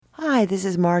Hi, this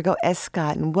is Margot S.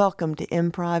 Scott, and welcome to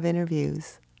Improv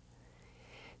Interviews.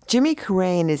 Jimmy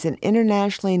Carrane is an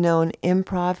internationally known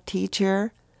improv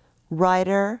teacher,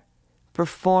 writer,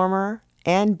 performer,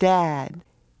 and dad.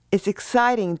 It's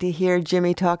exciting to hear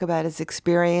Jimmy talk about his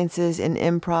experiences in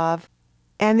improv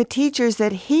and the teachers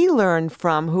that he learned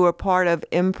from who are part of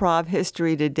improv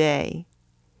history today.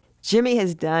 Jimmy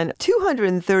has done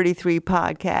 233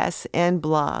 podcasts and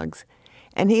blogs,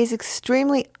 and he is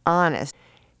extremely honest.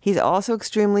 He's also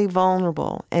extremely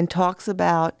vulnerable and talks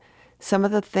about some of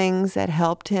the things that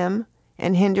helped him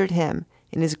and hindered him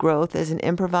in his growth as an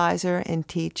improviser and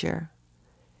teacher.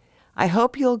 I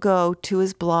hope you'll go to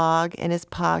his blog and his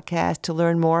podcast to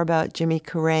learn more about Jimmy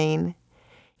Carrane,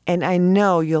 and I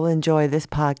know you'll enjoy this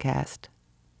podcast.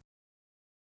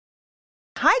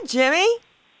 Hi, Jimmy.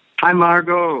 Hi,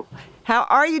 Margot. How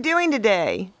are you doing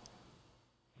today?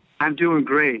 I'm doing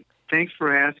great. Thanks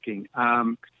for asking.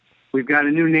 We've got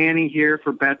a new nanny here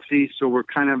for Betsy, so we're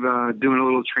kind of doing a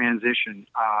little transition.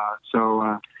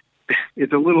 So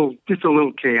it's just a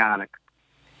little chaotic.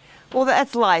 Well,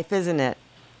 that's life, isn't it?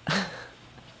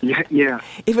 Yeah.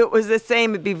 If it was the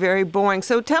same, it'd be very boring.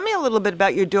 So tell me a little bit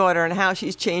about your daughter and how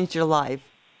she's changed your life.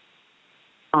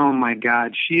 Oh, my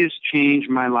God. She has changed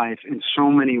my life in so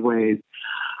many ways.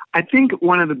 I think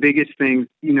one of the biggest things,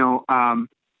 is,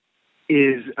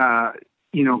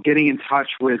 getting in touch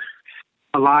with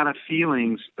a lot of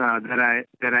feelings that I've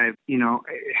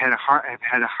had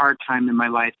a hard time in my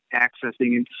life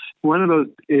accessing, and one of those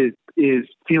is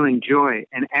feeling joy.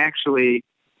 And actually,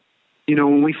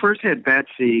 when we first had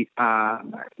Betsy,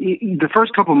 the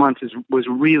first couple months was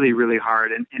really, really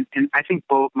hard, and I think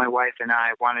both my wife and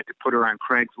I wanted to put her on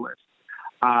Craigslist.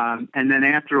 And then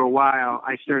after a while,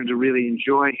 I started to really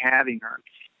enjoy having her.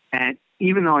 And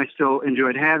even though I still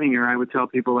enjoyed having her, I would tell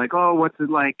people like, oh, what's it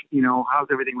like? How's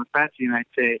everything with Betsy? And I'd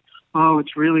say, oh,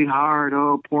 it's really hard.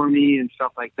 Oh, poor me, and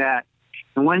stuff like that.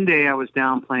 And one day I was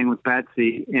down playing with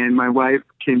Betsy, and my wife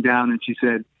came down and she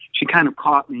kind of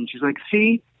caught me, and she's like,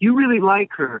 see, you really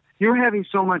like her. You're having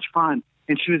so much fun.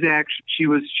 And she was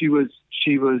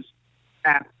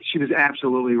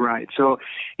absolutely right. So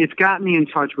it's got me in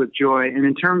touch with joy. And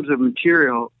in terms of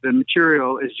material, the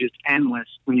material is just endless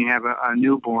when you have a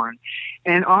newborn.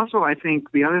 And also, I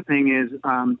think the other thing is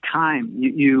time.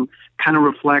 You kind of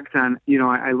reflect on,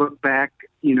 I look back,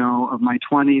 of my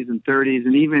 20s and 30s,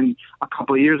 and even a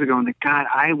couple of years ago, and God,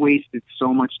 I wasted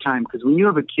so much time. Because when you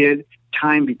have a kid,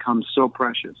 time becomes so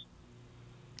precious.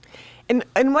 And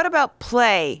what about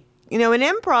play? In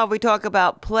improv, we talk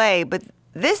about play, but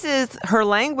this is her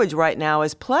language right now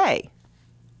is play.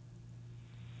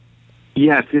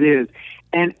 Yes, it is.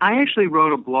 And I actually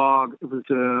wrote a blog. It was,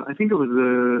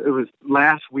 it was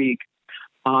last week.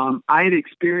 I had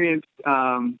experienced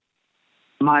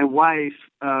my wife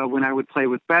when I would play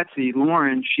with Betsy,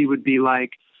 Lauren. She would be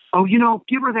like, "Oh,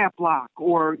 give her that block,"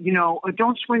 or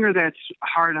 "Don't swing her that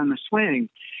hard on the swing."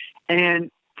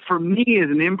 And for me as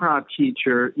an improv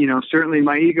teacher, certainly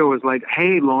my ego was like,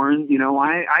 hey, Lauren,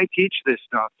 I teach this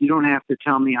stuff. You don't have to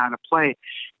tell me how to play.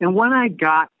 And what I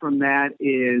got from that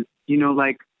is,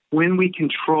 when we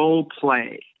control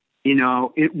play,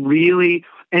 it really,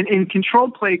 and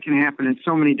controlled play can happen in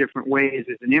so many different ways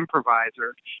as an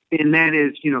improviser. And that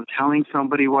is, telling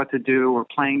somebody what to do or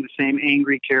playing the same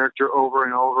angry character over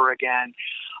and over again.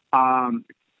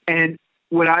 And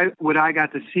what I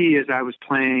got to see as I was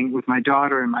playing with my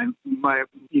daughter and my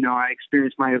I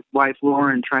experienced my wife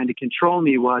Lauren trying to control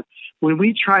me was when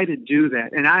we try to do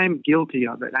that, and I'm guilty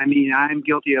of it. I mean, I'm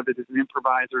guilty of it as an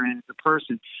improviser and as a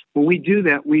person. When we do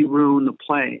that, we ruin the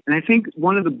play. And I think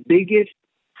one of the biggest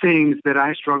things that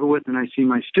I struggle with, and I see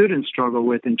my students struggle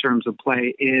with in terms of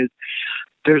play, is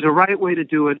there's a right way to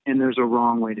do it and there's a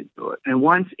wrong way to do it. And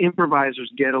once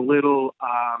improvisers get a little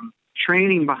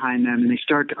training behind them and they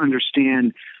start to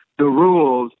understand the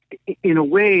rules, in a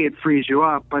way it frees you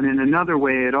up, but in another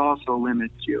way it also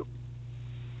limits you.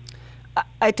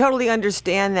 I totally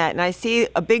understand that, and I see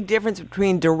a big difference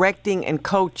between directing and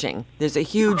coaching. There's a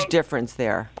huge difference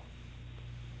there.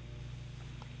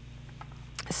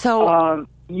 So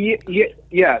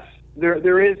yes,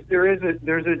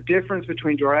 there's a difference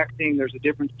between directing, there's a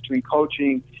difference between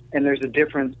coaching, and there's a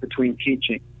difference between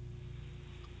teaching.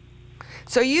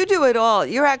 So you do it all.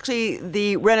 You're actually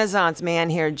the Renaissance man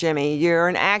here, Jimmy. You're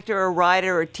an actor, a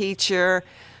writer, a teacher.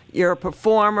 You're a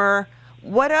performer.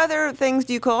 What other things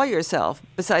do you call yourself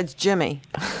besides Jimmy?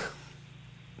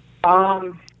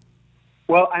 Well,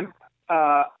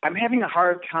 I'm having a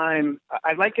hard time.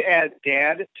 I'd like to add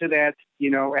dad to that.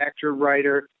 Actor,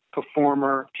 writer,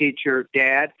 performer, teacher,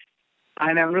 dad.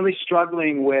 And I'm really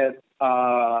struggling with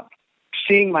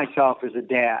seeing myself as a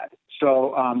dad.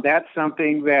 So that's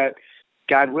something that,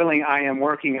 God willing, I am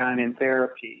working on in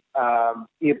therapy. A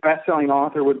best-selling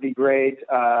author would be great.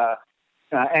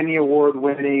 Emmy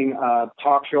Award-winning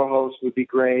talk show host would be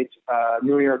great.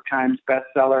 New York Times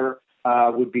bestseller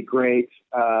would be great.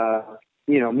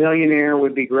 Millionaire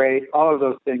would be great. All of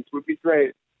those things would be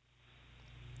great.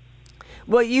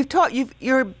 Well, your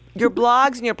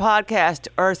blogs and your podcast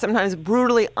are sometimes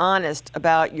brutally honest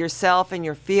about yourself and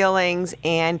your feelings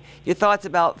and your thoughts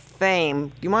about fame.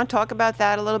 Do you want to talk about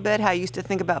that a little bit? How you used to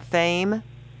think about fame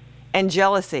and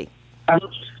jealousy?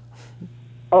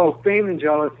 Fame and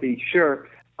jealousy, sure.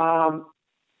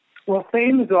 Well,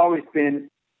 fame has always been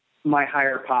my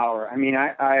higher power. I mean,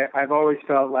 I've always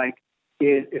felt like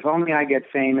if only I get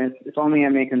famous, if only I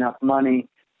make enough money,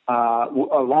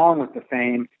 along with the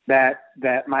fame, that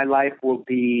my life will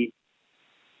be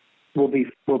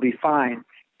fine.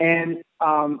 And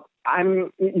I'm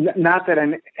not that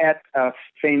I'm at a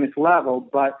famous level,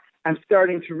 but I'm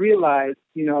starting to realize,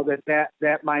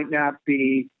 that might not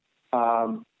be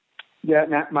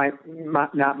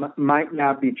might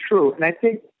not be true. And I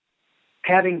think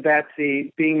having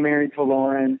Betsy, being married to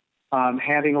Lauren,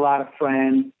 having a lot of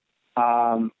friends,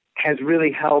 has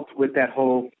really helped with that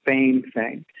whole fame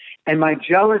thing. And my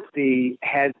jealousy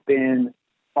has been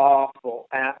awful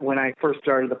when I first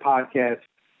started the podcast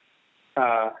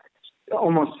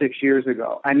almost 6 years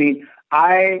ago. I mean,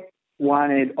 I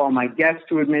wanted all my guests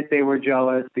to admit they were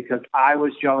jealous because I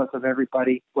was jealous of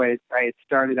everybody who I had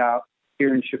started out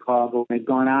here in Chicago and had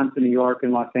gone on to New York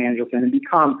and Los Angeles and had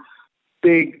become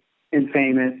big and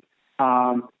famous.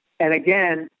 And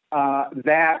again,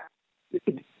 that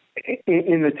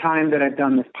in the time that I've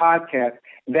done this podcast,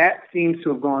 that seems to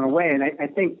have gone away. And I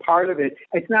think part of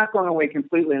it's not going away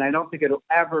completely, and I don't think it'll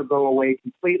ever go away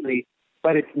completely,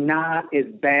 but it's not as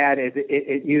bad as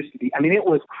it used to be. I mean, it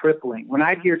was crippling. When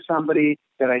I'd hear somebody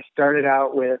that I started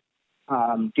out with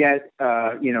get,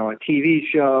 a TV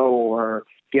show or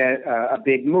get a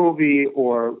big movie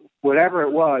or whatever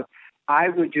it was, I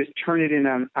would just turn it in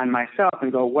on myself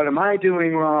and go, what am I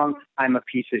doing wrong? I'm a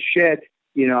piece of shit,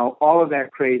 all of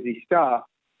that crazy stuff.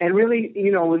 And really,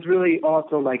 it was really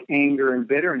also like anger and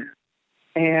bitterness.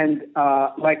 And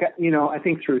I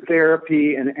think through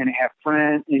therapy and have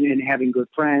friends and having good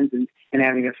friends and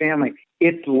having a family,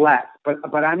 it's less.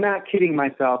 But I'm not kidding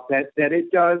myself that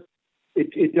it does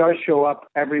show up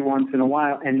every once in a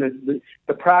while. And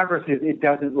the progress is it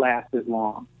doesn't last as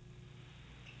long.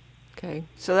 Okay,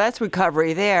 so that's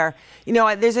recovery there.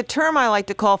 There's a term I like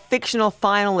to call fictional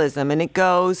finalism, and it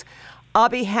goes, I'll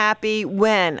be happy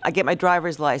when I get my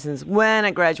driver's license, when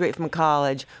I graduate from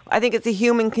college. I think it's a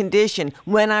human condition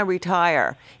when I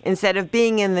retire, instead of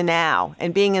being in the now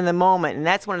and being in the moment. And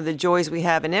that's one of the joys we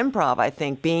have in improv, I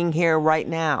think, being here right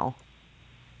now.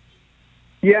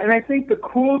 Yeah, and I think the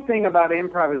cool thing about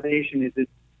improvisation is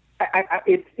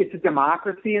it's a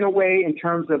democracy in a way, in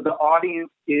terms of the audience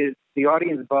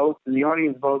votes, and the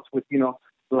audience votes with,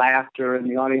 laughter, and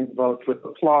the audience votes with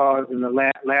applause, and the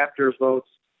laughter votes,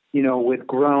 with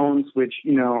groans, which,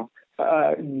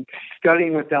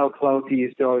 studying with Del Close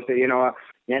used to always say, a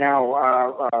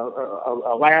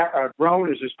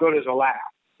groan is as good as a laugh,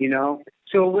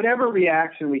 So whatever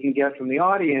reaction we can get from the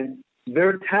audience,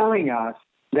 they're telling us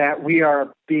that we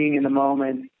are being in the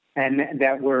moment and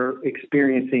that we're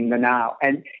experiencing the now.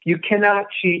 And you cannot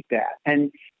cheat that.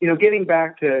 And, getting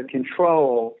back to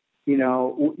control,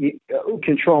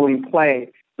 controlling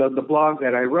play, the blog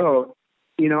that I wrote,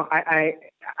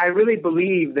 I really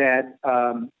believe that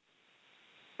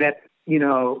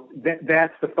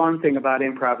that's the fun thing about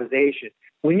improvisation.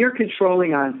 When you're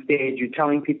controlling on stage, you're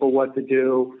telling people what to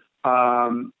do.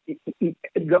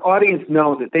 The audience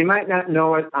knows it. They might not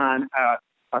know it on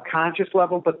a conscious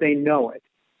level, but they know it.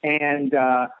 And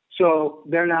so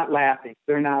they're not laughing.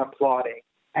 They're not applauding.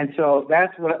 And so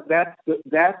that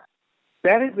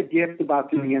is the gift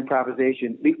about doing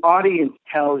improvisation. The audience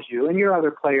tells you, and your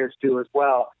other players do as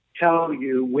well, tell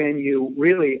you when you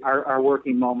really are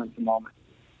working moment to moment.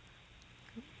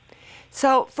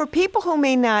 So for people who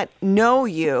may not know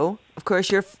you, of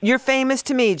course, you're famous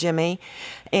to me, Jimmy.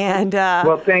 And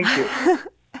well, thank you.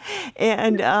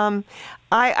 And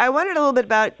I wondered a little bit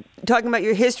about talking about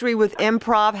your history with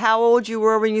improv, how old you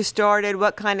were when you started,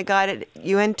 what kind of got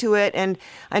you into it. And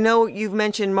I know you've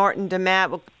mentioned Martin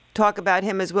DeMatt. We'll talk about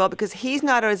him as well, because he's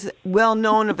not as well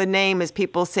known of a name as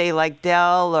people say, like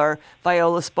Del or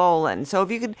Viola Spolin. So if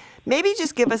you could maybe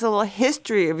just give us a little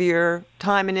history of your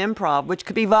time in improv, which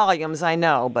could be volumes, I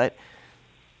know, but.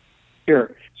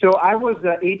 Sure. So I was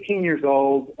 18 years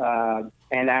old,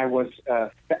 and I was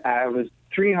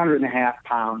 300 and a half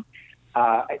pounds.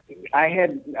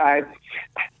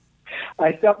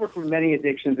 I suffer from many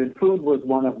addictions, and food was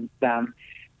one of them.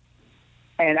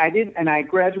 And I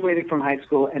graduated from high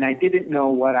school, and I didn't know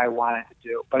what I wanted to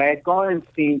do. But I had gone and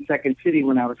seen Second City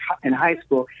when I was in high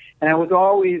school, and I was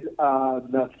always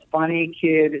the funny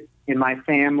kid in my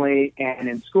family and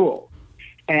in school.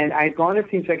 And I had gone and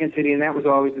seen Second City, and that was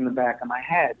always in the back of my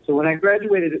head. So when I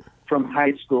graduated from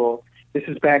high school, this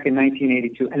is back in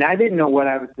 1982, and I didn't know what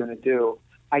I was going to do.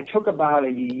 I took about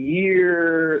a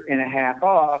year and a half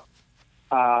off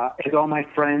as all my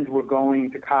friends were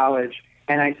going to college,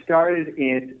 and I started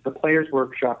in the Players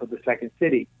Workshop of the Second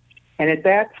City. And at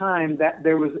that time,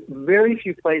 there was very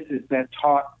few places that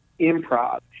taught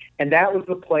improv, and that was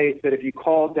the place that if you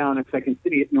called down at Second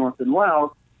City at North and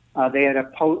Wells, they had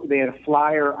a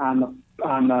flyer on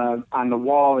the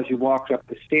wall as you walked up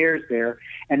the stairs there,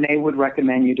 and they would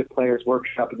recommend you to Players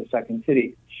Workshop of the Second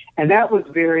City. And that was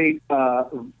very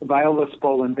Viola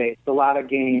Spolin based, a lot of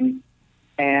games.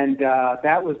 And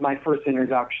that was my first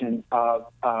introduction of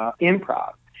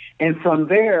improv. And from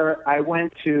there, I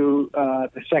went to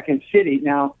the Second City.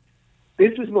 Now,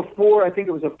 this was before, I think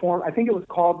it was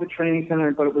called the Training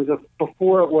Center, but it was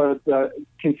before it was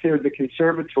considered the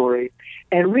Conservatory.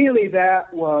 And really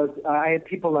that was, I had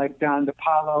people like Don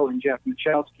DePaulo and Jeff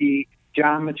Michalski,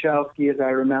 John Michalski, as I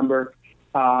remember,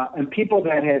 and people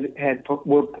that had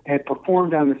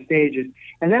performed on the stages.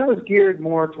 And that was geared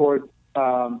more towards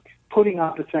putting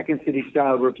up the Second City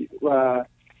Style Review.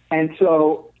 And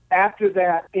so after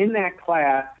that, in that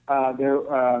class,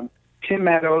 Tim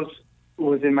Meadows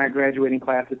was in my graduating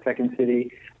class at Second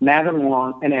City, Nathan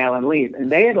Long, and Alan Leib.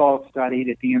 And they had all studied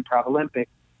at the Improv Olympic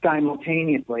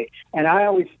simultaneously. And I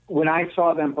always, when I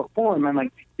saw them perform, I'm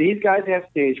like, these guys have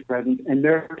stage presence, and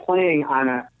they're playing on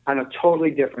a totally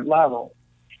different level.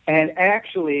 And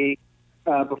actually,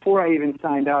 before I even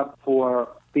signed up for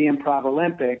the Improv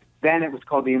Olympic, then it was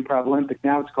called the Improv Olympic,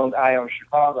 now it's called IO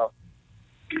Chicago.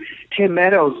 Tim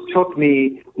Meadows took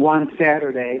me one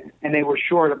Saturday, and they were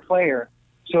short a player.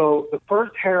 So the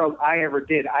first Herald I ever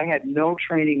did, I had no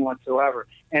training whatsoever.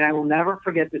 And I will never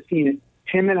forget the scene.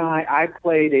 Tim and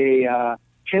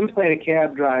Tim played a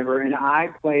cab driver, and I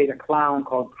played a clown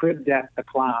called Crib Death the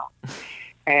Clown.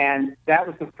 And that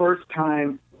was the first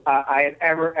time I had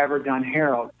ever done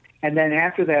Herald. And then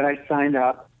after that, I signed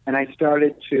up, and I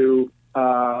started to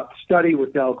study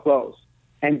with Del Close.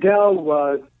 And Del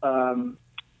was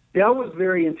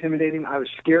very intimidating. I was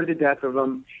scared to death of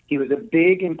him. He was a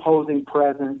big, imposing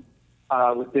presence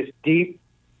with this deep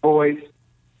voice.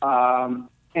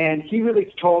 And he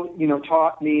really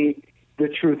taught me the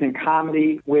truth in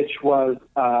comedy, which was,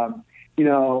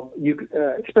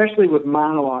 especially with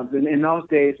monologues. And in those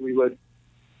days, we would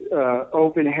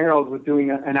open Herald with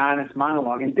doing an honest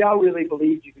monologue. And Del really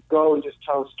believed you could go and just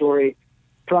tell a story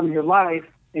from your life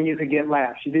and you could get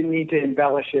laughs. You didn't need to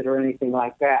embellish it or anything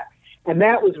like that. And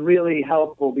that was really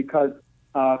helpful because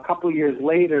a couple of years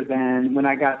later then, when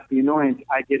I got to the Annoyance,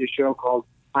 I did a show called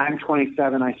I'm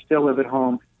 27, I Still Live at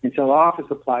Home and Sell Office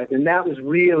Supplies. And that was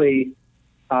really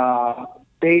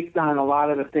based on a lot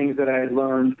of the things that I had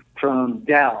learned from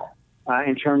Del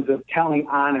in terms of telling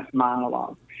honest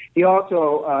monologues. He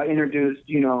also introduced,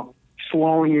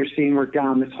 slowing your scene work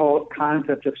down, this whole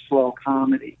concept of slow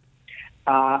comedy.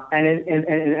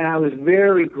 And I was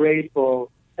very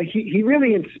grateful. He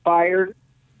really inspired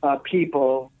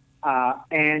people,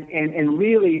 and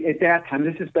really at that time,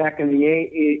 this is back in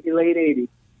the late 80s,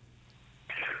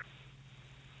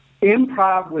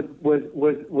 improv was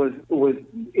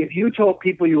if you told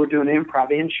people you were doing improv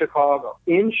in Chicago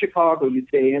you'd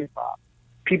say improv.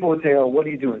 People would say, oh, what are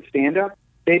you doing, stand-up?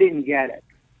 They didn't get it.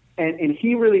 And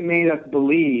he really made us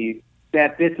believe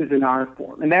that this is an art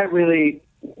form. And that really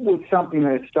was something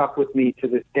that has stuck with me to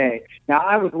this day. Now,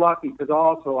 I was lucky because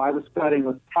also I was studying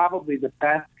with probably the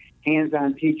best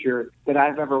hands-on teacher that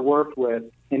I've ever worked with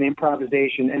in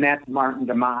improvisation, and that's Martin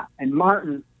DeMott. And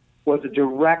Martin was a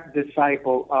direct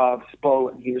disciple of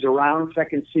Spolin. He was around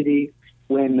Second City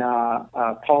when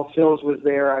Paul Sills was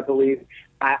there, I believe.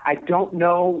 I don't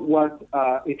know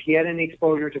if he had any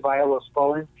exposure to Viola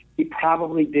Spolin. He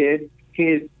probably did.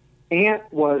 His aunt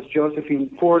was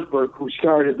Josephine Forsberg, who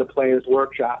started the Players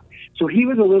Workshop. So he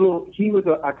was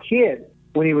a kid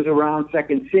when he was around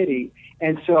Second City,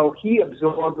 and so he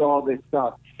absorbed all this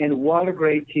stuff. And what a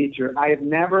great teacher. I have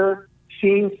never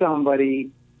seen somebody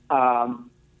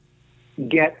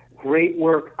get great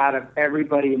work out of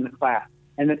everybody in the class.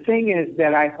 And the thing is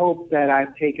that I hope that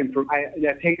I've taken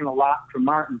a lot from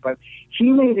Martin, but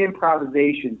he made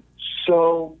improvisation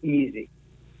so easy.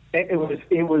 It was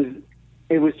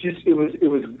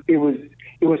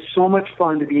so much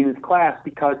fun to be in his class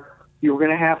because you were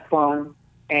going to have fun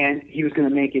and he was going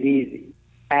to make it easy.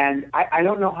 And I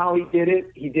don't know how he did it.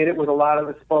 He did it with a lot of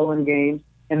the stolen games.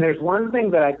 And there's one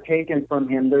thing that I've taken from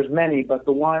him. There's many, but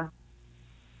the one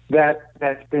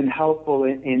that's been helpful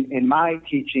in my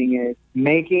teaching is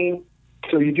making.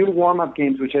 So you do warm-up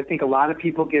games, which I think a lot of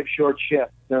people give short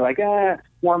shifts. They're like,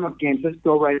 warm-up games, let's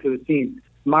go right to the scene.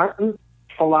 Martin's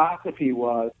philosophy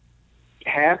was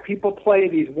have people play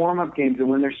these warm-up games, and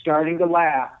when they're starting to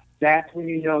laugh, that's when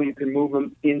you know you can move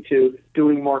them into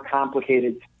doing more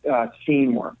complicated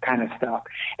scene work kind of stuff.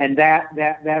 And that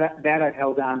I've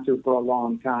held on to for a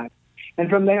long time. And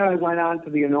from there, I went on to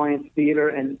the Annoyance Theater,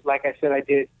 and like I said, I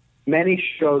did many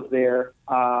shows there.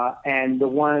 And the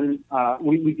one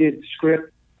we did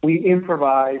script, we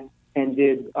improvised and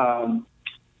did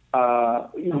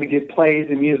we did plays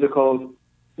and musicals.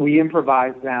 We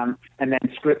improvised them and then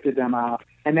scripted them out.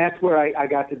 And that's where I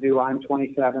got to do I'm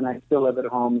 27, I Still Live at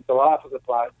Home, so Office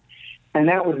Supplies. And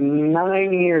that was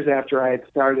 9 years after I had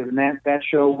started, and that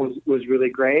show was really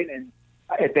great. And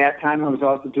at that time, I was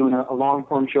also doing a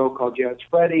long-form show called Judge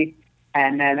Freddie.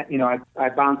 And then, I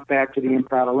bounced back to the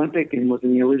Improv Olympic and was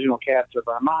in the original cast of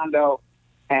Armando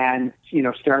and,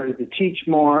 started to teach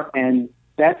more. And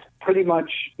that's pretty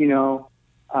much,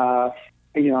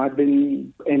 I've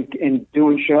been in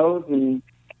doing shows and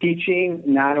teaching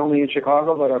not only in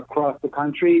Chicago but across the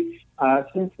country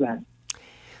since then.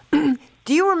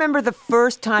 Do you remember the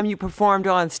first time you performed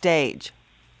on stage?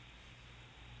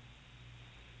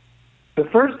 The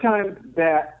first time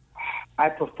that I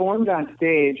performed on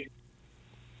stage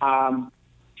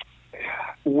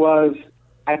was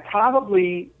I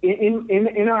probably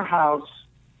in our house.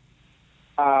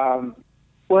 Well,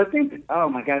 I think. Oh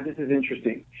my God, this is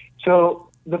interesting.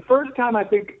 So the first time I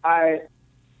think I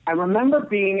remember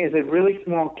being as a really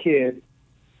small kid.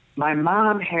 My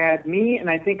mom had me and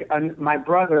I think my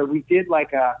brother. We did we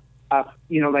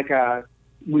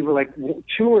were like 2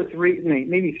 or 3,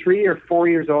 maybe 3 or 4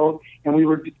 years old, and we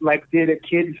were did a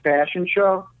kids fashion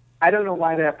show. I don't know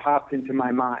why that popped into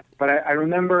my mind, but I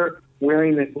remember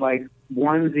wearing this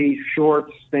onesie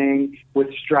shorts thing with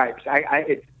stripes.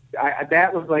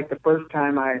 That was the first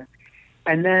time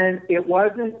and then it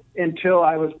wasn't until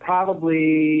I was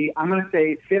probably, I'm going to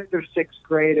say 5th or 6th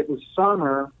grade. It was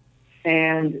summer.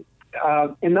 And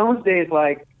in those days,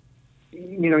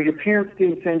 your parents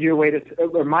didn't send you away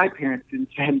or my parents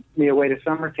didn't send me away to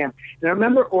summer camp. And I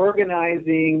remember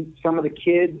organizing some of the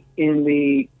kids in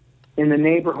the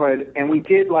neighborhood, and we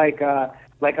did a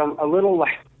little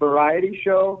variety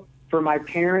show for my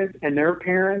parents and their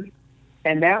parents,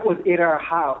 and that was at our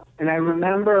house. And I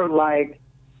remember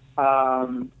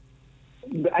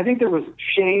I think there was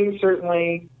shame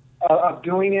certainly of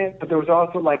doing it, but there was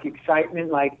also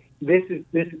excitement, this is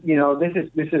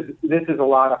a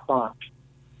lot of fun.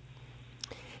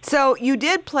 So you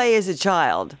did play as a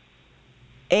child,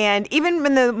 and even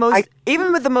with the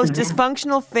most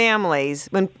dysfunctional families,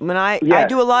 when I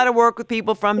do a lot of work with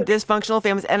people from dysfunctional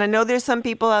families, and I know there's some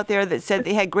people out there that said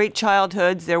they had great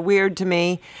childhoods. They're weird to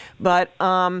me, but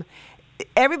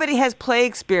everybody has play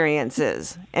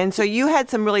experiences, and so you had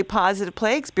some really positive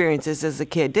play experiences as a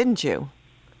kid, didn't you?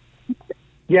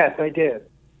 Yes, I did.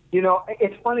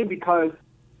 It's funny because,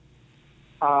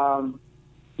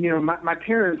 my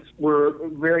parents were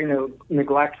very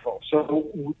neglectful.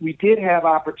 So we did have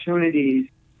opportunities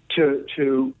to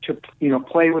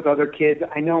play with other kids.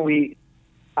 I know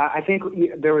I think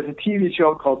there was a TV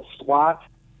show called SWAT,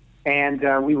 and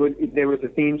there was a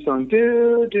theme song,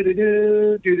 do do do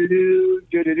do do do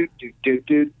do do do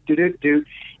do do do do,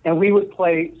 and we would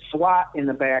play SWAT in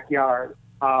the backyard.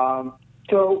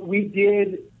 So we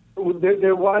did.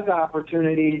 There was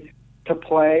opportunities to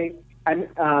play, and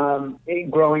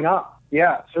growing up,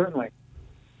 yeah, certainly.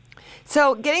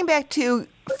 So, getting back to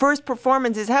first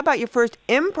performances, how about your first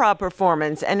improv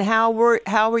performance, and how were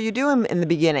you doing in the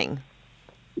beginning?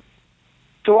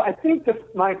 So, I think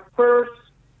my first.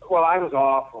 Well, I was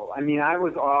awful. I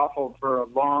was awful for a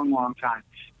long, long time.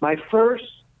 My first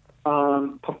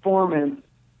performance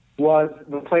was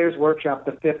the Players Workshop,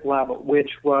 the 5th level,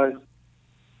 which was.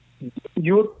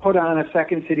 You would put on a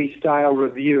Second City style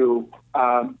review,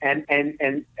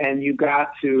 and you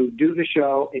got to do the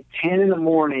show at 10 in the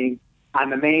morning on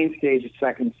the main stage at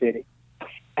Second City.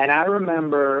 And I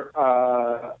remember,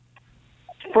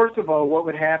 first of all, what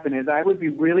would happen is I would be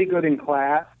really good in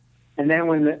class, and then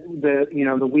when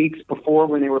the weeks before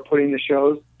when they were putting the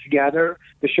show together,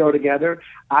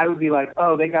 I would be like,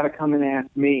 oh, they got to come and ask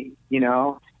me,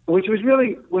 which was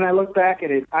really, when I look back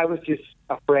at it, I was just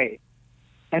afraid.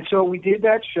 And so we did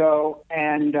that show,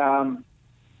 and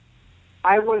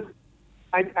I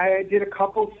did a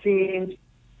couple scenes,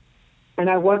 and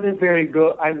I wasn't very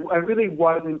good. I really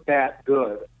wasn't that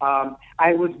good.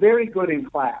 I was very good in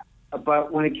class,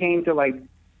 but when it came to like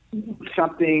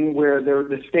something where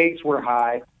the stakes were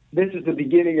high, this is the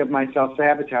beginning of my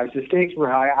self-sabotage. The stakes were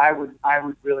high. I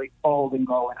would really fold and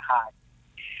go and hide.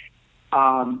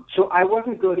 So I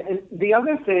wasn't good. And the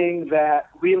other thing that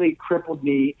really crippled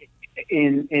me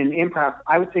in improv,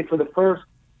 I would say for the first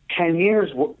 10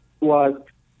 years, was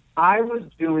I was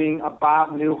doing a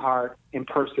Bob Newhart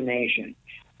impersonation.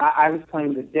 I was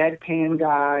playing the deadpan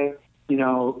guy,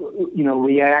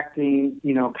 reacting,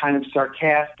 kind of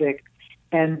sarcastic,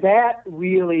 and that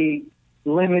really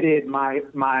limited my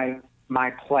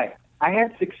play. I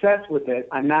had success with it.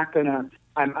 I'm not gonna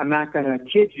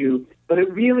kid you, but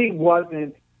it really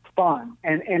wasn't fun.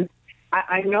 And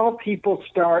I know people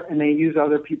start and they use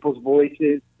other people's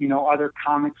voices, other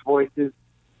comics' voices,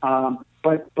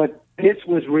 but this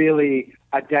was really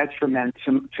a detriment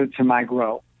to my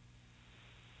growth.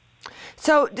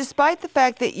 So despite the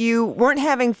fact that you weren't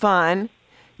having fun,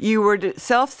 you were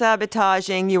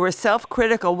self-sabotaging, you were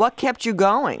self-critical, what kept you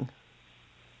going?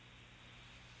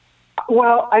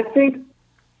 Well, I think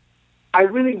I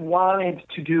really wanted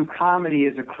to do comedy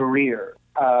as a career,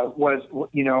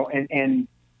 and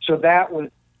so that was,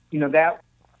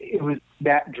 it was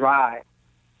that drive.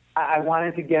 I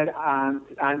wanted to get on,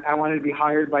 I wanted to be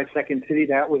hired by Second City.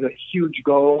 That was a huge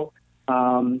goal,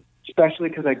 especially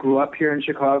because I grew up here in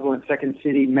Chicago and Second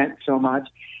City meant so much.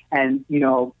 And,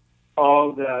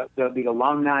 all the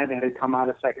alumni that had come out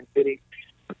of Second City.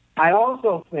 I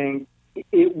also think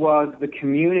it was the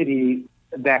community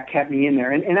that kept me in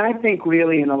there. And I think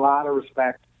really in a lot of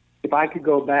respects, if I could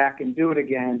go back and do it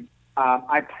again,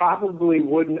 I probably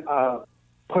wouldn't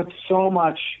put so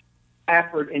much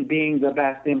effort in being the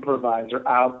best improviser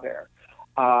out there,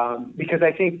 because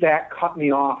I think that cut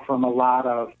me off from a lot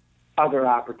of other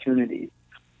opportunities.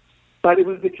 But it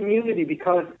was the community,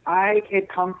 because I had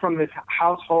come from this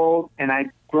household and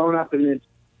I'd grown up in this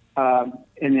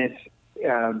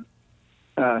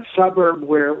suburb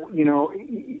where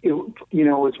it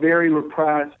was very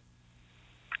repressed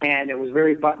and it was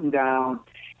very buttoned down.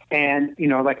 And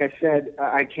like I said,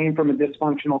 I came from a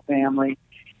dysfunctional family.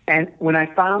 And when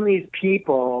I found these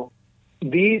people,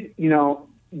 these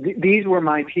were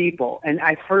my people. And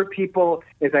I've heard people,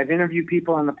 as I've interviewed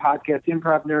people on the podcast,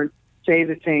 Improv Nerd, say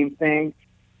the same thing.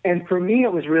 And for me,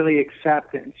 it was really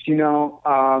acceptance.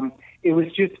 It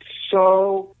was just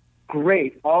so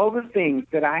great. All the things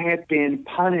that I had been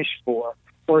punished for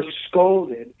or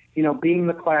scolded, being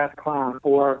the class clown,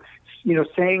 or,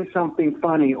 saying something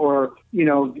funny, or,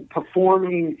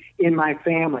 performing in my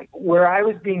family, where I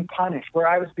was being punished, where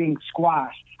I was being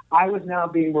squashed, I was now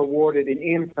being rewarded in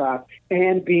improv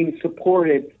and being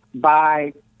supported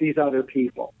by these other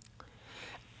people.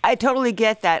 I totally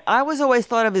get that. I was always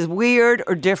thought of as weird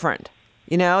or different.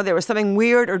 There was something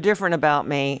weird or different about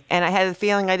me, and I had the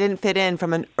feeling I didn't fit in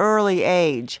from an early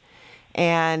age.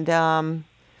 And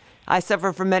I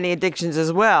suffer from many addictions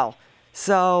as well.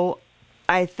 So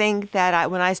I think that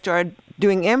when I started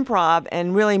doing improv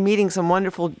and really meeting some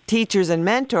wonderful teachers and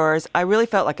mentors, I really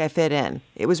felt like I fit in.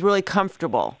 It was really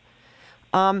comfortable.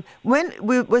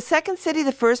 Was Second City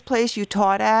the first place you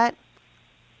taught at?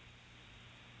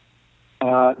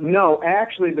 No,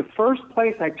 actually, the first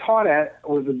place I taught at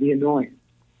was at the Annoyance.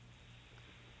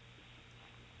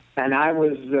 And I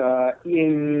was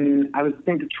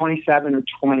thinking 27 or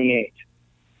 28.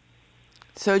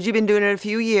 So you've been doing it a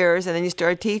few years, and then you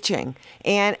started teaching.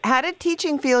 And how did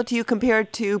teaching feel to you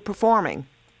compared to performing?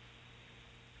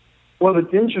 Well,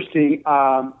 it's interesting.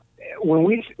 When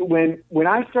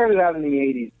I started out in the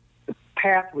 80s, the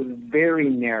path was very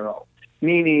narrow,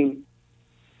 meaning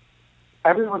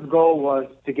everyone's goal was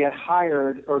to get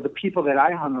hired, or the people that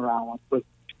I hung around with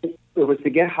was to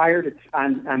get hired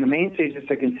on the main stage of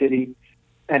Second City,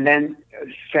 and then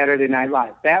Saturday Night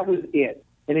Live. That was it.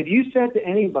 And if you said to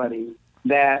anybody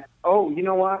that, oh, you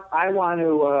know what, I want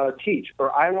to teach,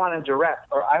 or I want to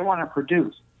direct, or I want to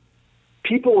produce,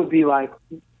 people would be like,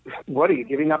 what, are you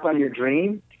giving up on your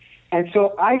dream? And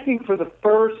so I think for the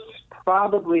first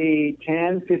probably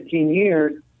 10, 15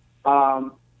 years,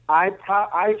 I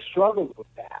struggled with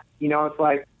that. It's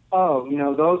like,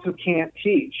 those who can't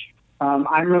teach,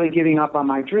 I'm really giving up on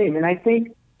my dream. And I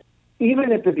think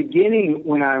even at the beginning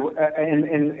when I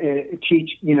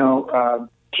teach,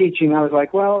 teaching, I was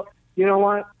like, well, you know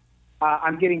what?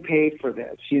 I'm getting paid for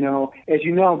this. As you know,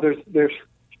 there's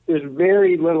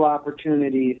very little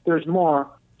opportunity. There's more,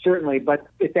 certainly, but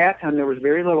at that time there was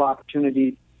very little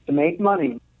opportunity to make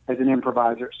money as an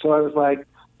improviser. So I was like,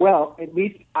 well, at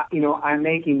least, I'm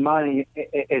making money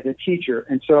as a teacher.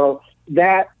 And so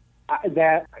that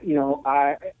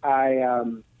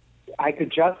I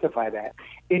could justify that.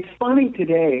 It's funny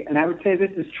today, and I would say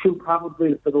this is true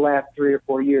probably for the last 3 or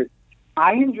 4 years.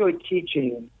 I enjoy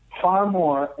teaching far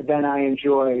more than I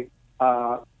enjoy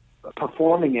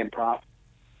performing improv.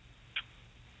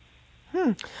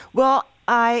 Well,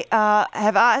 I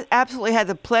have absolutely had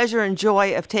the pleasure and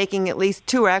joy of taking at least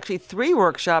 2 or actually 3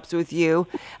 workshops with you.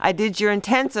 I did your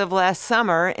intensive last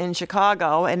summer in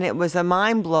Chicago, and it was a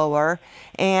mind blower.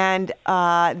 And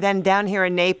then down here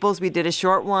in Naples, we did a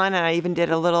short one, and I even did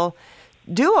a little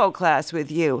duo class with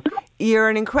you. You're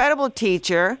an incredible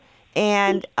teacher.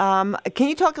 And can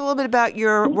you talk a little bit about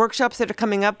your workshops that are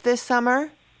coming up this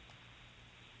summer?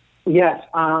 Yes.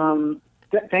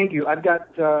 Thank you. I've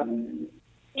got 2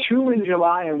 in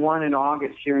July and 1 in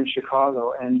August here in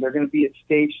Chicago, and they're going to be at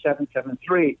Stage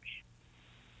 773.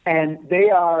 And they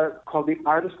are called the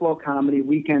Artist Flow Comedy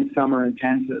Weekend Summer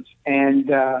Intensives.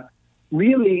 And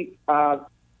really, I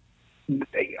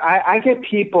get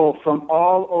people from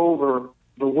all over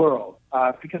the world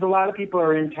because a lot of people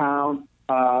are in town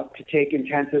to take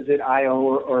intensives at IO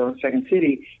or Second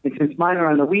City. And since mine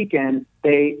are on the weekend,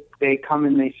 they come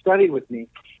and they study with me.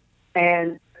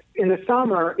 And in the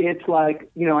summer, it's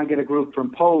like, I get a group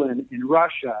from Poland and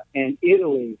Russia and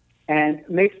Italy and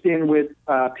mixed in with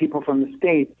people from the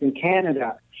States and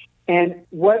Canada. And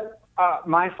what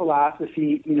my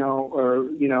philosophy,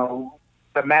 the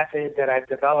method that I've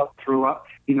developed through,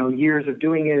 years of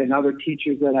doing it and other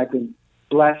teachers that I've been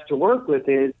blessed to work with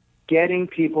is getting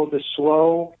people to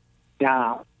slow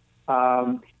down.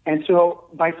 And so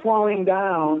by slowing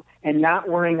down and not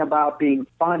worrying about being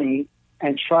funny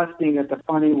and trusting that the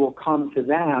funny will come to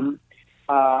them,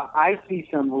 I see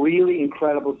some really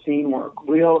incredible scene work,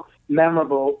 real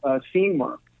memorable scene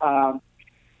work. I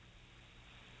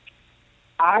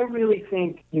really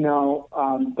think, the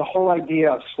whole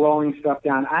idea of slowing stuff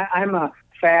down, I'm a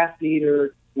fast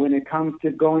eater. When it comes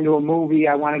to going to a movie,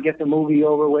 I want to get the movie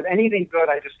over with. Anything good,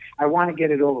 I want to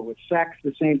get it over with. Sex,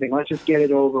 the same thing. Let's just get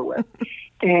it over with.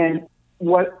 And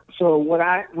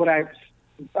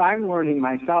I'm learning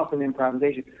myself in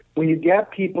improvisation. When you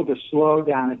get people to slow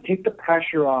down and take the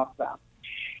pressure off them,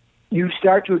 you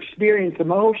start to experience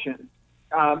emotion.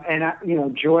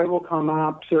 And joy will come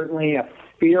up, certainly.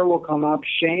 Fear will come up.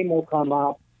 Shame will come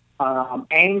up.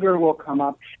 Anger will come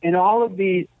up. And all of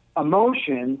these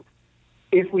emotions,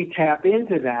 if we tap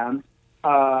into them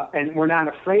and we're not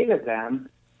afraid of them,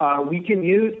 we can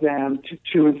use them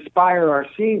to inspire our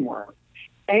scene work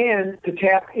and to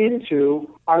tap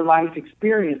into our life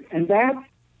experience. And that's,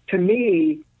 to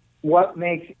me, what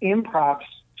makes improv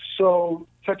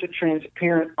such a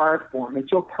transparent art form. It's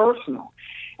so personal.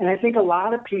 And I think a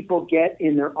lot of people get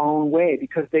in their own way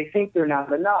because they think they're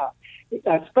not enough,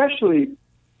 especially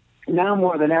now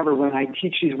more than ever when I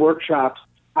teach these workshops.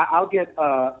 I'll get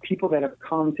people that have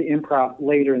come to improv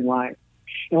later in life.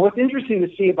 And what's interesting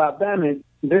to see about them is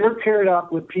they're paired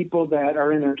up with people that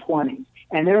are in their 20s,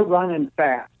 and they're running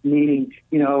fast, meaning,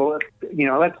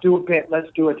 let's do a bit,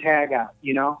 let's do a tag out,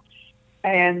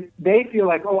 And they feel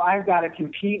like, I've got to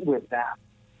compete with them.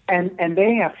 And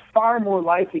they have far more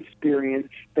life experience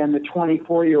than the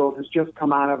 24-year-old who's just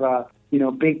come out of a,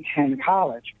 Big Ten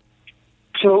college.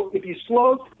 So if you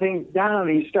slow things down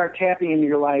and you start tapping into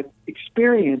your life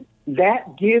experience,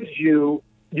 that gives you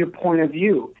your point of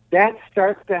view. That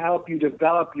starts to help you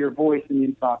develop your voice in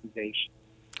improvisation.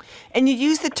 And you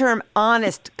use the term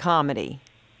honest comedy.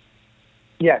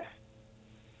 Yes.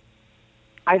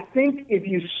 I think if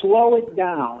you slow it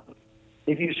down,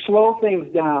 if you slow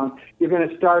things down, you're going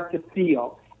to start to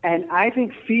feel. And I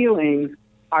think feelings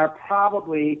are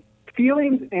probably,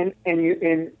 feelings and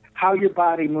how your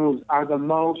body moves are the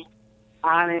most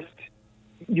honest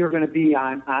you're going to be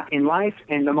on in life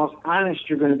and the most honest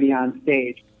you're going to be on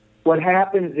stage. What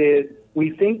happens is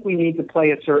we think we need to play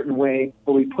a certain way,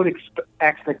 but we put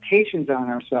expectations on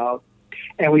ourselves,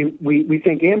 and we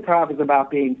think improv is about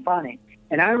being funny.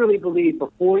 And I really believe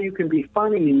before you can be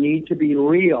funny, you need to be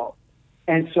real.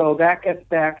 And so that gets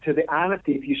back to the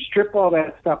honesty. If you strip all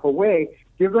that stuff away,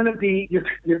 you're going to be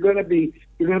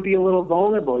a little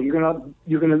vulnerable. You're going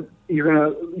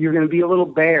to be a little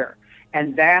bare,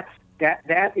 and that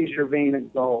is your vein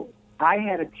of gold. I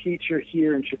had a teacher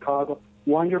here in Chicago,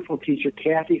 wonderful teacher,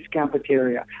 Kathy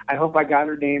Scampateria. I hope I got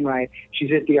her name right.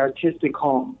 She's at the Artistic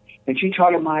Home, and she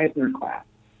taught a Meisner class.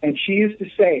 And she used to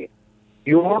say,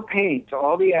 your pain, to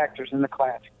all the actors in the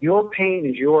class, your pain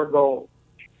is your gold.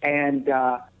 And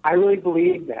I really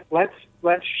believe that. Let's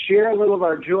share a little of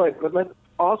our joy, but let's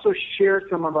also share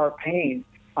some of our pain.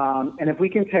 And if we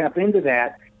can tap into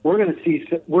that, we're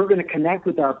going to connect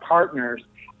with our partners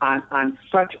on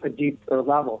such a deeper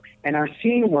level. And our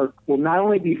scene work will not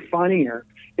only be funnier,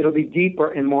 it'll be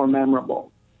deeper and more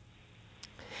memorable.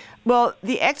 Well,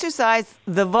 the exercise,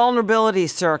 the vulnerability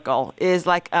circle, is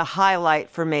like a highlight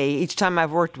for me each time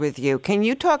I've worked with you. Can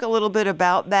you talk a little bit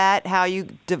about that, how you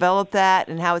developed that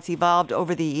and how it's evolved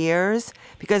over the years?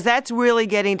 Because that's really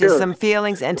getting to some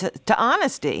feelings and to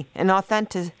honesty and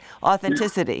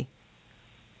authenticity.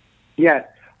 Yes.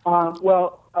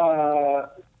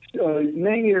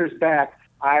 Many years back,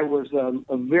 I was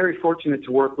very fortunate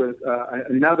to work with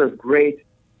another great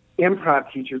improv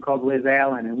teacher called Liz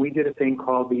Allen, and we did a thing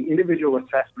called the Individual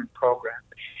Assessment Program.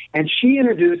 And she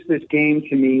introduced this game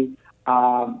to me,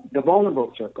 the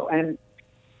Vulnerable Circle. And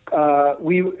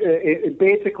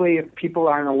basically, if people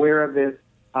aren't aware of this,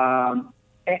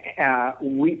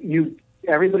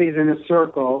 everybody's in a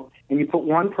circle, and you put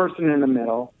one person in the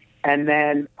middle, and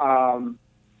then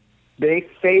they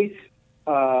face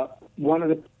one of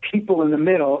the people in the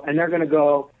middle, and they're going to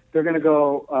go,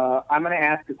 I'm going to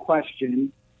ask a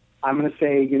question. I'm going to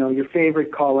say, your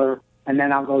favorite color, and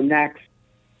then I'll go next,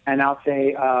 and I'll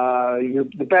say,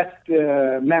 the best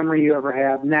memory you ever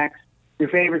have next, your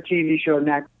favorite TV show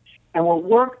next, and we'll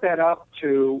work that up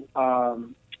to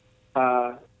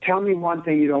tell me one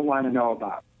thing you don't want to know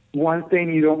about. One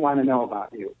thing you don't want to know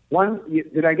about you.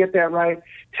 Did I get that right?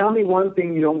 Tell me one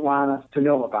thing you don't want us to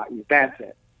know about you. That's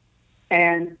it.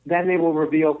 And then they will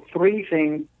reveal 3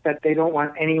 things that they don't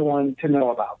want anyone to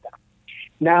know about them.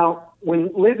 Now,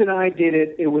 when Liz and I did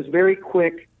it, it was very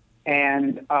quick,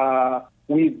 and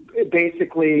we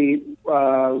basically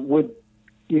would,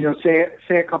 say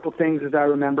a couple things as I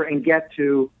remember, and get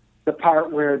to the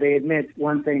part where they admit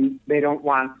one thing they don't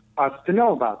want us to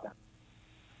know about them.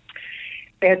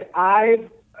 And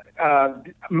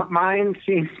mine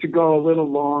seems to go a little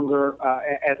longer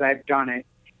as I've done it,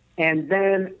 and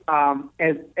then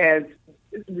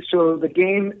so the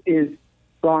game is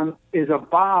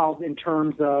evolved in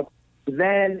terms of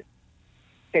then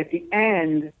at the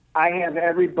end I have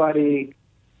everybody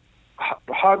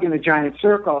hug in a giant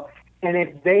circle, and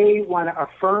if they want to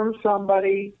affirm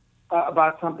somebody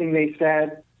about something they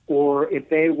said, or if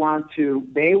they want to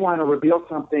reveal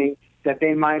something that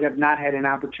they might have not had an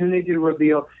opportunity to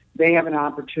reveal, they have an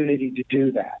opportunity to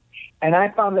do that. And I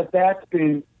found that that's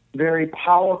been very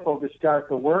powerful to start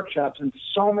the workshops in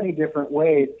so many different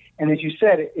ways. And as you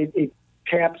said, it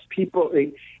taps people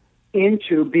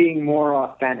into being more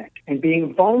authentic and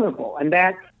being vulnerable. And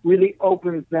that really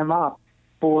opens them up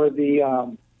for the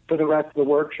rest of the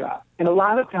workshop. And a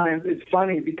lot of times it's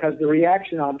funny because the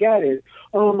reaction I'll get is,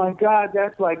 oh my God,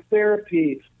 that's like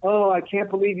therapy. Oh, I can't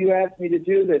believe you asked me to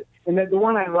do this. And then the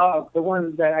one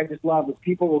that I just love is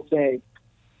people will say,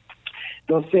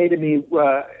 they'll say to me,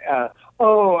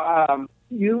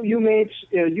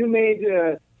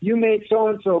 you made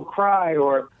so-and-so cry,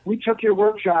 or we took your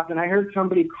workshop and I heard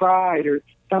somebody cried, or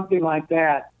something like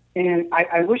that. And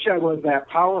I wish I was that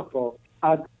powerful.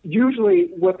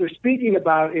 Usually what they're speaking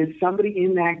about is somebody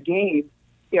in that game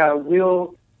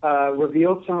will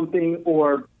reveal something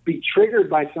or be triggered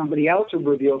by somebody else who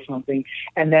reveals something,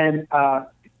 and then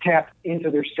tap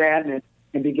into their sadness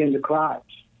and begin to cry.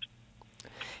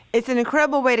 It's an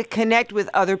incredible way to connect with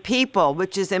other people,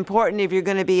 which is important if you're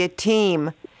going to be a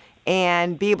team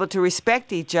and be able to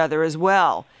respect each other as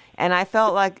well. And I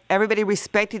felt like everybody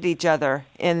respected each other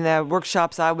in the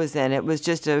workshops I was in. It was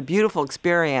just a beautiful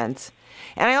experience.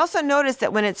 And I also noticed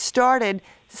that when it started,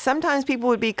 sometimes people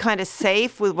would be kind of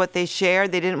safe with what they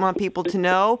shared. They didn't want people to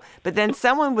know. But then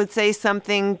someone would say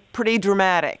something pretty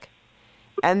dramatic.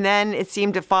 And then it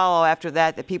seemed to follow after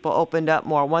that people opened up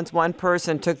more once one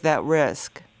person took that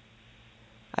risk.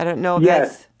 I don't know if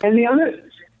that's... And the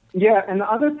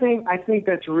other thing I think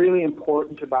that's really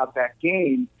important about that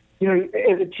game,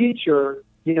 as a teacher,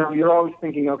 you're always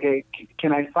thinking, okay,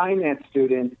 can I find that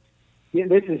student?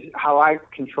 This is how I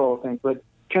control things, but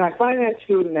can I find that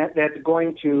student that's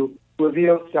going to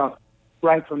reveal stuff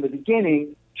right from the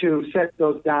beginning to set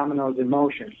those dominoes in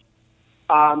motion?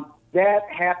 That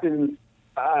happens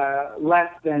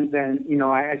less than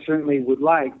I certainly would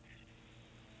like.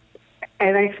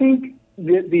 And I think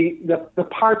the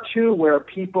part 2 where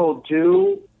people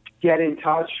do get in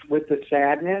touch with the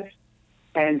sadness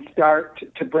and start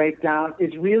to break down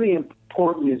is really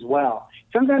important as well.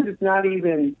 Sometimes it's not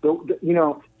even,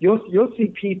 you'll see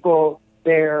people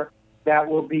there that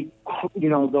will be,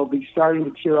 they'll be starting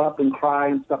to tear up and cry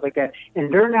and stuff like that,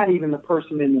 and they're not even the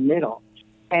person in the middle.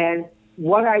 And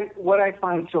what I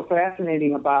find so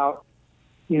fascinating about,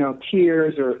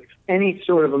 tears or any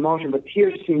sort of emotion, but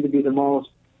tears seem to be the most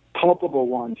palpable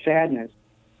one, sadness,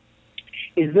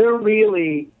 is they're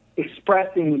really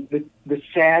expressing the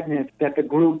sadness that the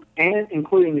group, and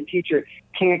including the teacher,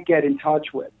 can't get in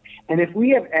touch with. And if we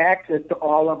have access to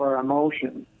all of our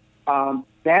emotions,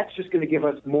 that's just going to give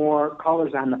us more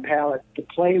colors on the palette to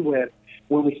play with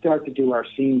when we start to do our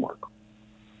scene work.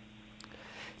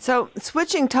 So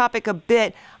switching topic a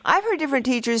bit, I've heard different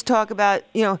teachers talk about,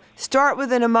 start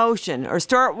with an emotion or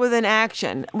start with an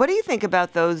action. What do you think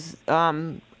about those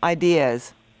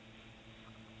ideas?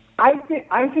 I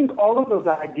think all of those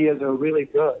ideas are really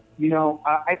good.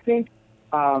 I think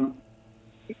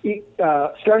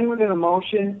starting with an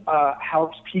emotion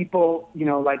helps people,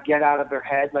 like get out of their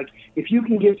head. Like if you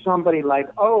can give somebody like,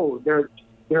 oh, they're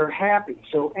happy.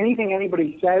 So anything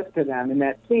anybody says to them in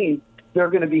that scene, they're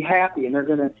going to be happy, and they're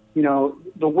going to,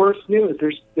 the worst news,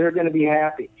 they're going to be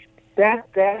happy.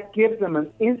 That gives them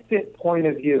an instant point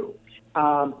of view,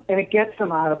 and it gets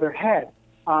them out of their head.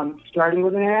 Starting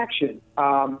with an action,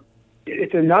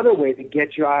 it's another way to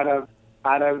get you out of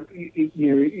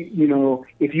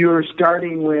if you're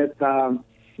starting with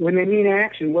when they mean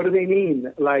action, what do they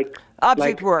mean? Like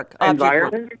object work,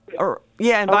 environment,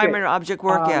 environment or object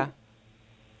work,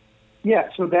 Yeah,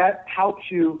 so that helps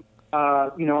you.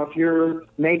 If you're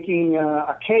making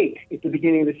a cake at the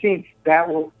beginning of the scene,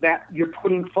 that you're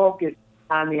putting focus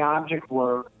on the object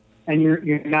work, and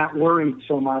you're not worried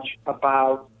so much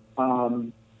about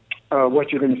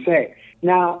what you're going to say.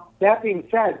 Now, that being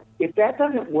said, if that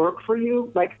doesn't work for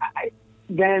you,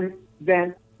 then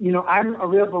I'm a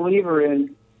real believer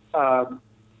in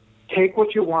take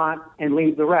what you want and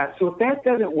leave the rest. So if that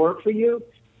doesn't work for you,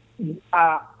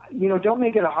 don't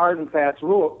make it a hard and fast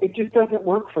rule. It just doesn't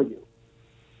work for you.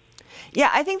 Yeah,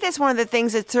 I think that's one of the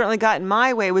things that certainly got in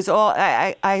my way was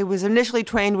I was initially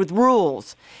trained with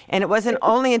rules. And it wasn't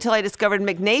only until I discovered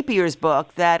McNapier's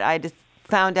book that I just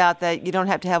found out that you don't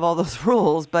have to have all those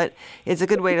rules, but it's a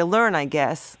good way to learn, I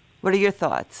guess. What are your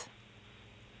thoughts?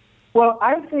 Well,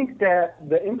 I think that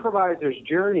the improviser's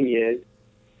journey is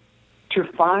to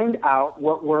find out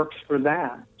what works for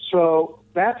them. So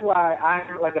that's why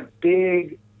I'm like a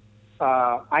big,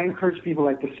 I encourage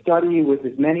people to study with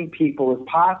as many people as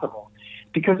possible,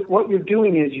 because what you're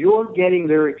doing is you're getting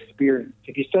their experience.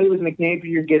 If you study with McNapier,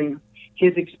 you're getting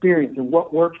his experience and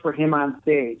what worked for him on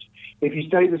stage. If you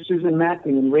study with Susan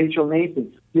Messing and Rachel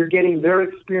Nathan, you're getting their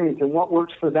experience and what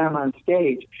works for them on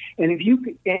stage. And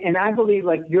and I believe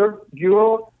you're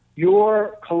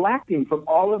collecting from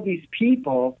all of these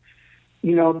people,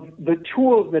 the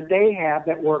tools that they have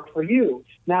that work for you.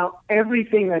 Now,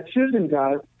 everything that Susan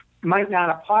does might not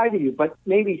apply to you, but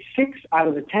maybe 6 out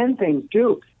of the 10 things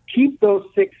do. Keep those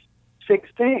six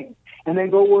things, and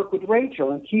then go work with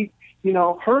Rachel and keep,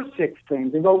 her 6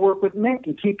 things, and go work with Mick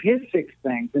and keep his 6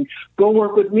 things, and go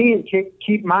work with me and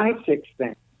keep my 6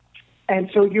 things.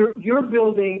 And so you're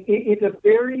building. It's a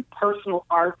very personal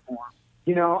art form,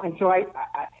 And so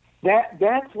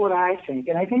that's what I think.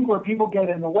 And I think where people get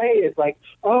in the way is like,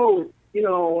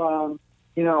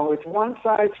 it's one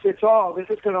size fits all. This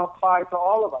is going to apply to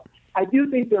all of us. I do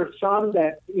think there are some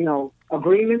that,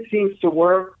 agreement seems to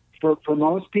work for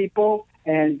most people,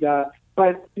 and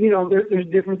but there's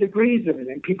different degrees of it,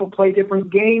 and people play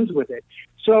different games with it.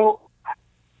 So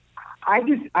I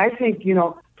think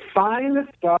find the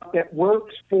stuff that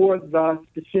works for the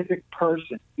specific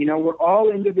person. We're all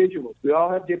individuals. We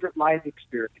all have different life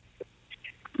experiences.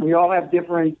 We all have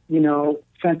different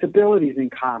sensibilities in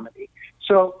comedy.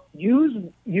 So use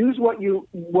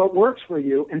what works for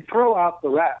you and throw out the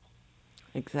rest.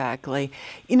 Exactly.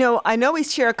 I know we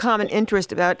share a common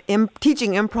interest about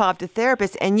teaching improv to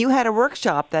therapists, and you had a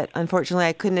workshop that unfortunately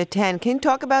I couldn't attend. Can you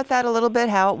talk about that a little bit,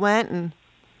 how it went?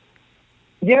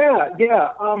 Yeah.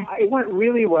 It went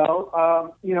really well.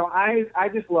 I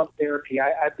just love therapy.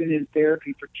 I've been in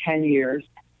therapy for 10 years.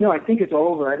 No, I think it's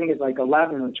over. I think it's like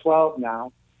 11 or 12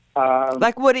 now.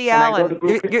 Like Woody Allen.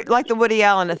 You're like the Woody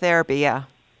Allen of therapy, yeah.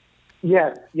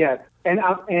 Yes. And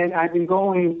I've been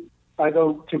going. I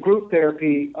go to group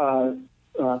therapy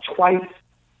twice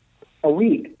a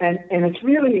week, and it's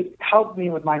really helped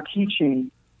me with my teaching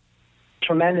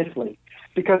tremendously,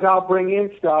 because I'll bring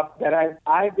in stuff that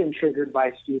I've been triggered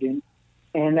by students,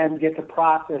 and then get to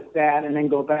process that, and then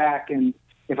go back, and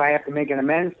if I have to make an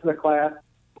amends to the class,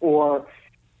 or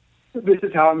this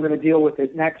is how I'm going to deal with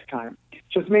it next time.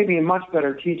 So it's made me a much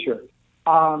better teacher.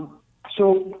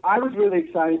 So I was really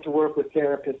excited to work with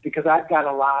therapists because I've got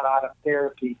a lot out of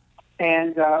therapy.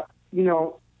 And,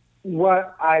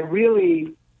 what I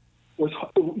really was,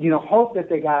 hope that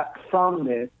they got from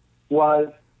this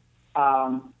was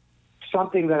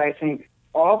something that I think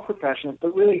all professionals,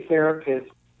 but really therapists,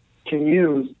 can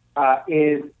use,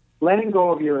 is letting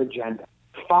go of your agenda.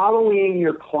 following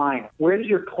your client. Where does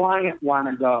your client want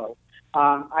to go?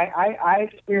 I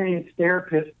experience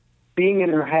therapists being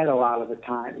in their head a lot of the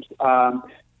times,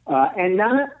 and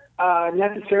not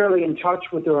necessarily in touch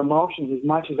with their emotions as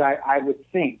much as I would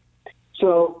think.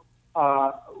 So,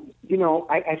 I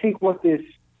think what this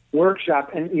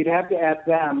workshop, and you'd have to ask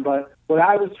them, but what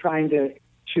I was trying to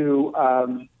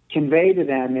convey to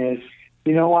them is,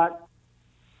 you know what?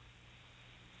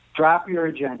 Drop your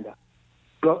agenda.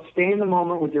 Go stay in the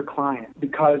moment with your client,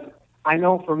 because I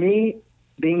know for me,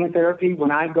 being in therapy, when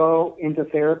I go into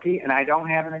therapy and I don't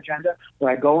have an agenda,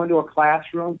 when I go into a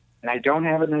classroom and I don't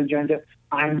have an agenda,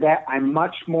 I'm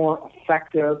much more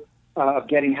effective of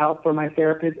getting help from my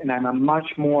therapist, and I'm a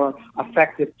much more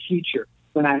effective teacher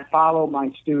when I follow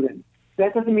my students.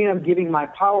 That doesn't mean I'm giving my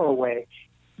power away.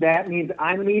 That means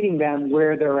I'm meeting them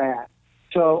where they're at.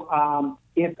 So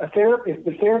if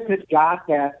the therapist got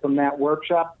that from that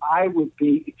workshop, I would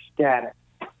be ecstatic.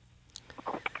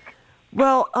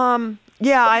 Well,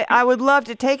 yeah, I would love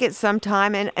to take it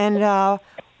sometime. And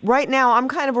right now I'm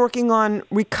kind of working on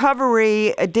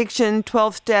recovery, addiction,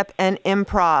 12-step, and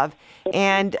improv.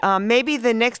 And maybe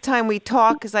the next time we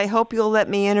talk, because I hope you'll let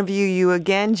me interview you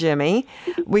again, Jimmy,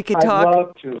 we could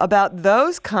talk about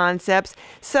those concepts.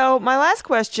 So my last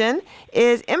question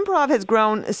is, improv has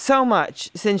grown so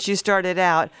much since you started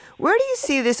out. Where do you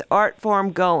see this art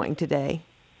form going today?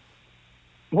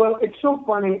 Well, it's so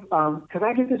funny because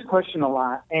I get this question a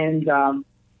lot, and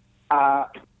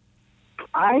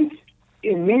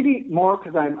and maybe more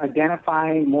because I'm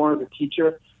identifying more as a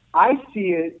teacher, I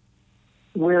see it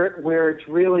where it's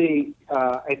really,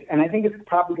 and I think it's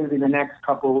probably going to be the next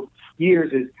couple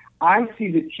years, is I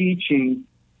see the teaching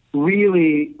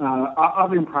really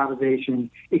of improvisation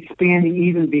expanding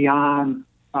even beyond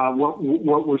what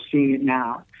we're seeing it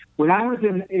now. When I was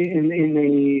in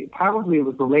the probably it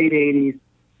was the late 80s,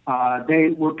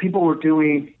 people were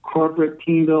doing corporate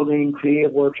team building,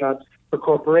 creative workshops for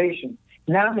corporations.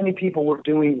 Not many people were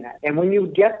doing that, and when you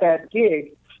get that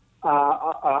gig,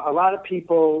 a lot of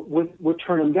people would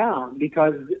turn them down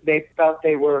because they felt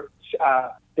they were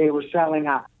selling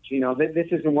out. This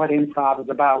isn't what improv is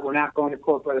about. We're not going to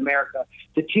corporate America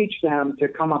to teach them to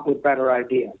come up with better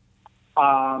ideas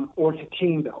or to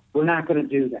team build. We're not going to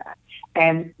do that.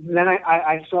 And then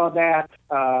I saw that.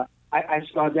 I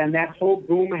saw then that whole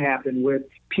boom happen with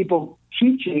people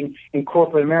teaching in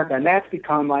corporate America, and that's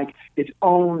become like its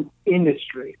own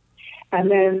industry.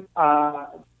 And then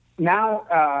now,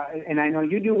 and I know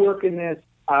you do work in this,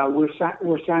 we're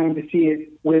starting to see it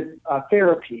with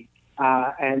therapy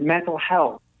and mental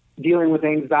health, dealing with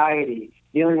anxiety,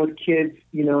 dealing with kids,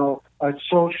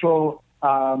 social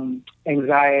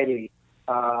anxiety.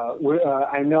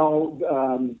 I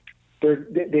know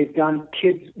they've done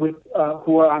kids with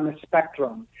who are on the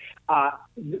spectrum.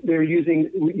 They're using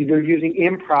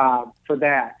improv for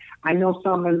that. I know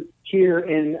someone here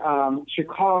in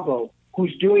Chicago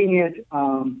who's doing it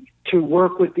to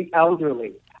work with the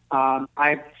elderly.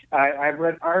 I've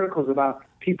read articles about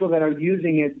people that are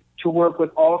using it to work with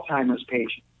Alzheimer's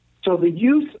patients. So the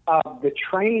use of the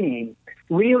training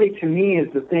really, to me,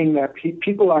 is the thing that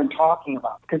people aren't talking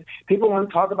about, because people want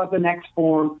to talk about the next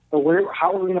form or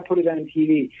how are we going to put it on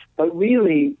TV. But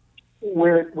really,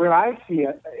 where I see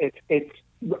it's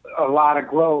a lot of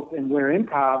growth, and where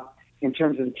improv in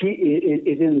terms of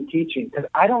is in the teaching, because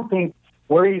I don't think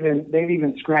they've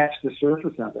even scratched the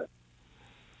surface of it.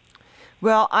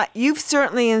 Well, you've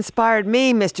certainly inspired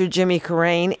me, Mr. Jimmy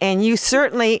Carrane, and you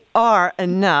certainly are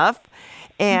enough.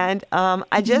 And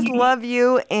I just love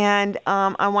you, and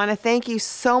I want to thank you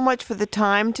so much for the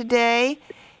time today.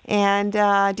 And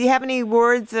do you have any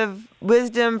words of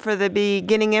wisdom for the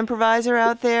beginning improviser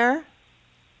out there?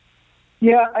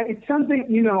 Yeah, it's something,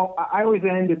 I always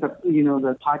end at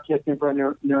the podcast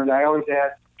Improv Nerd. I always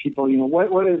ask people,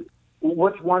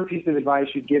 what's one piece of advice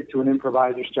you'd give to an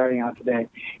improviser starting out today?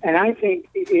 And I think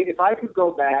if I could go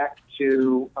back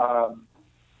to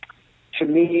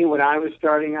me when I was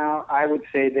starting out, I would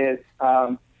say this: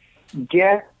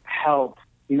 get help.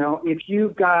 If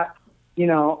you've got,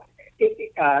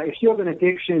 if you have an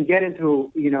addiction, get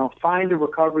into, find a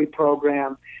recovery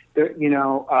program.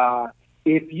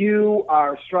 If you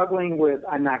are struggling with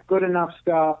I'm not good enough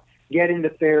stuff, get into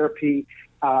therapy.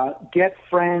 Get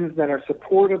friends that are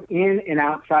supportive in and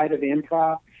outside of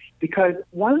improv. Because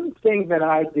one thing that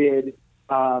I did,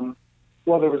 there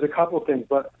was a couple of things,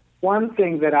 but one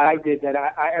thing that I did that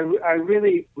I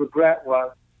really regret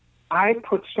was I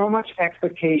put so much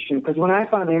expectation, because when I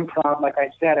found improv, like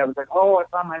I said, I was like, I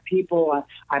found my people,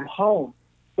 I'm home.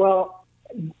 Well,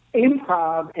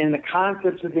 improv and the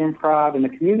concepts of improv and the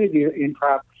community of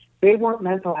improv they weren't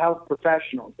mental health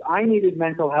professionals. I needed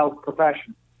mental health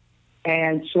professionals.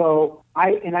 And so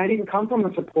I didn't come from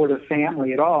a supportive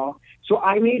family at all. So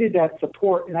I needed that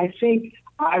support. And I think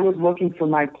I was looking for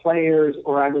my players,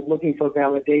 or I was looking for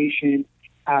validation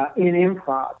in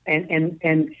improv.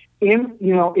 And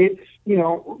it's,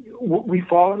 we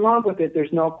fall in love with it.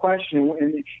 There's no question.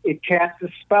 And it casts a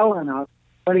spell on us,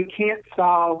 but it can't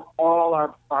solve all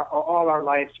our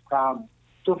life's problems.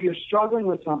 So if you're struggling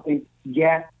with something,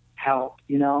 get help,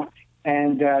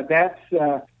 and that's,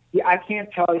 I can't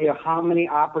tell you how many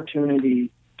opportunities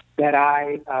that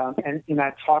and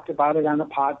I talked about it on the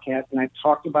podcast, and I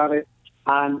talked about it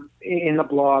in the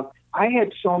blog. I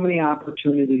had so many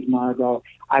opportunities, Margot.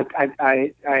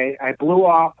 I blew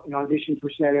off an audition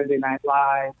for Saturday Night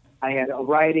Live. I had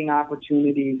writing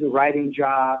opportunities, a writing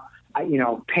job,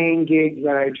 paying gigs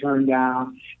that I turned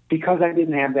down because I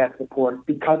didn't have that support,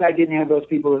 because I didn't have those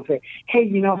people to say,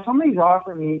 hey, somebody's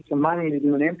offering me some money to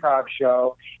do an improv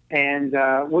show, and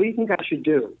what do you think I should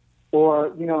do?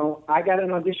 Or, I got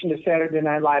an audition to Saturday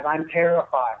Night Live. I'm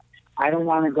terrified. I don't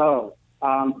want to go.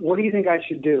 What do you think I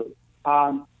should do?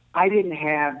 I didn't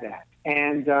have that.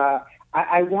 And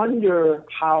I wonder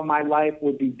how my life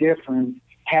would be different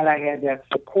had I had that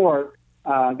support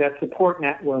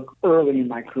network early in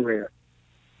my career.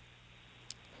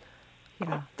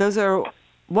 Yeah, those are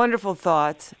wonderful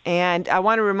thoughts. And I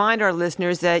want to remind our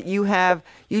listeners that you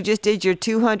just did your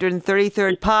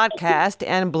 233rd podcast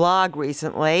and blog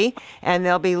recently, and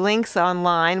there'll be links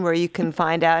online where you can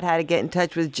find out how to get in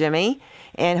touch with Jimmy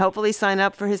and hopefully sign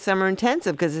up for his summer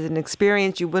intensive, because it's an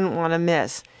experience you wouldn't want to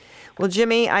miss. Well,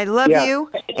 Jimmy, I love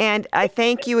you, and I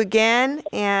thank you again,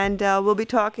 and we'll be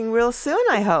talking real soon,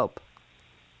 I hope.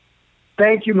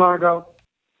 Thank you, Margot.